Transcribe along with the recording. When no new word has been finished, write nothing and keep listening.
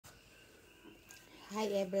Hi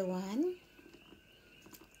everyone.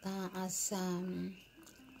 As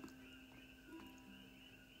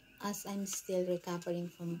I'm still recovering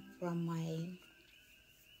from my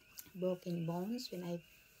broken bones when I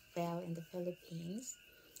fell in the Philippines,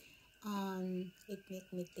 it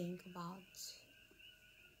made me think about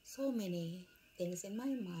so many things in my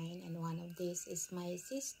mind, and one of these is my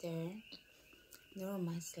sister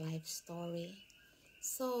Norma's life story.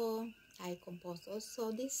 So I composed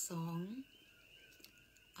also this song,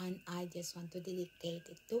 and I just want to dedicate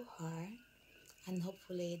it to her. And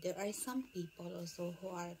hopefully there are some people also who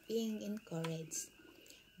are being encouraged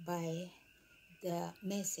by the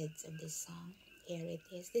message of this song. Here it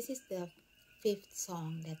is. This is the 5th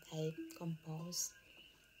song that I composed,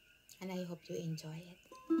 and I hope you enjoy it.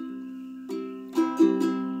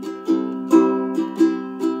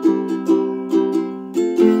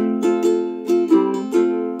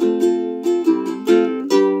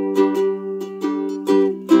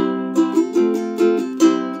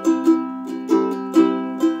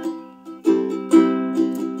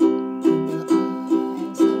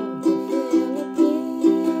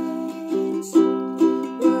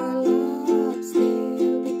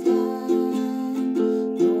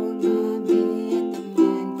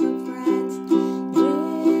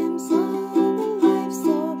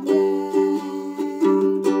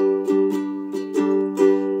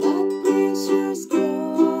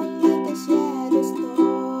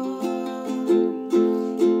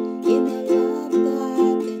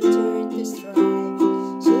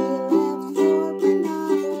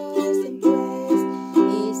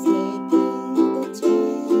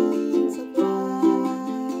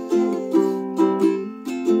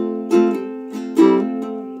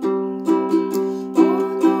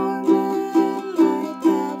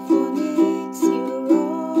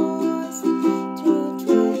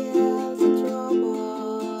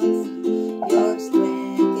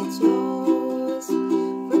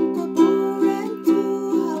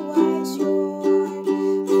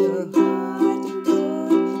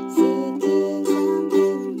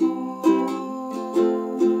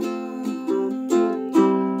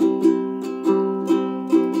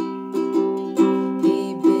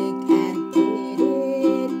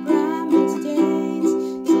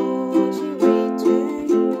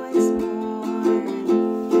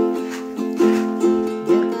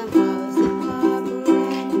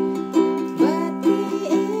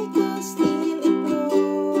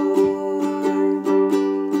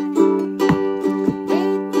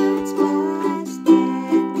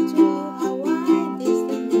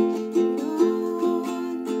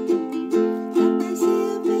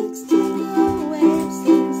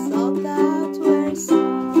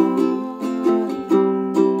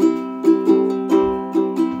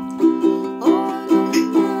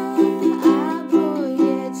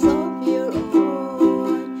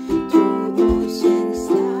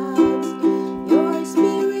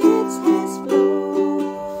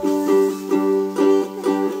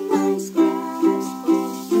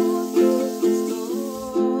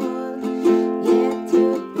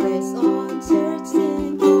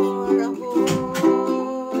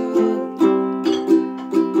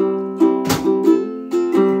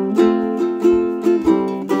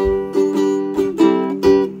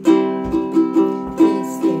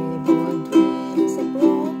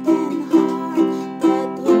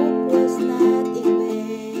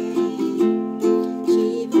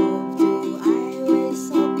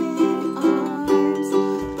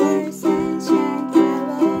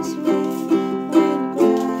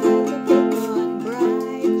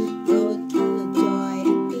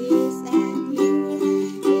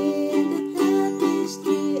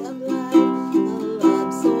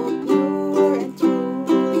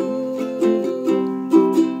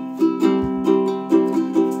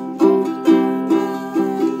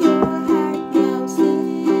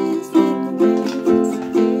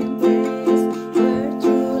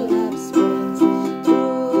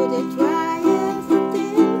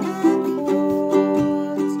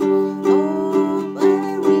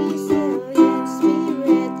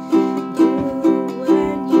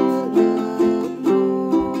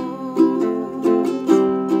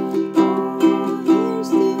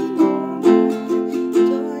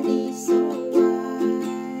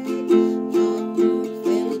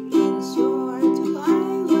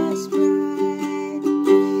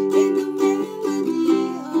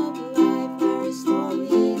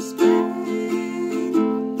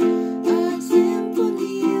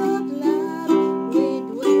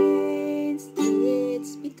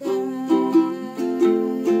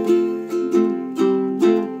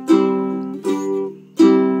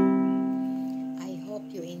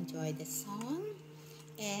 Enjoy the song,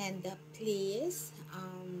 and please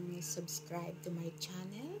subscribe to my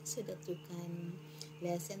channel so that you can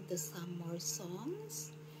listen to some more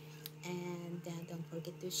songs, and don't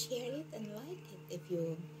forget to share it and like it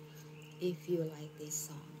if you like this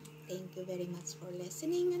song. Thank you very much for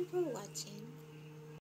listening and for watching.